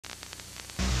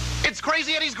It's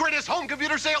Crazy Eddie's greatest home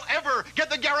computer sale ever. Get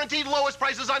the guaranteed lowest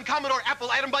prices on Commodore,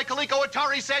 Apple, Atom by Coleco,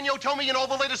 Atari, Sanyo, Tomy, and all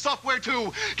the latest software,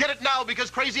 too. Get it now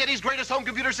because Crazy Eddie's greatest home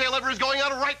computer sale ever is going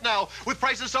on right now. With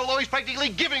prices so low, he's practically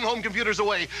giving home computers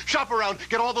away. Shop around,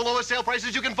 get all the lowest sale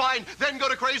prices you can find, then go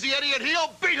to Crazy Eddie and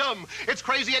he'll beat them. It's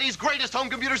Crazy Eddie's greatest home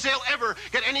computer sale ever.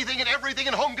 Get anything and everything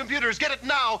in home computers. Get it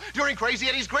now during Crazy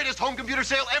Eddie's greatest home computer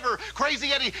sale ever.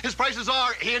 Crazy Eddie, his prices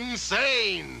are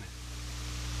insane.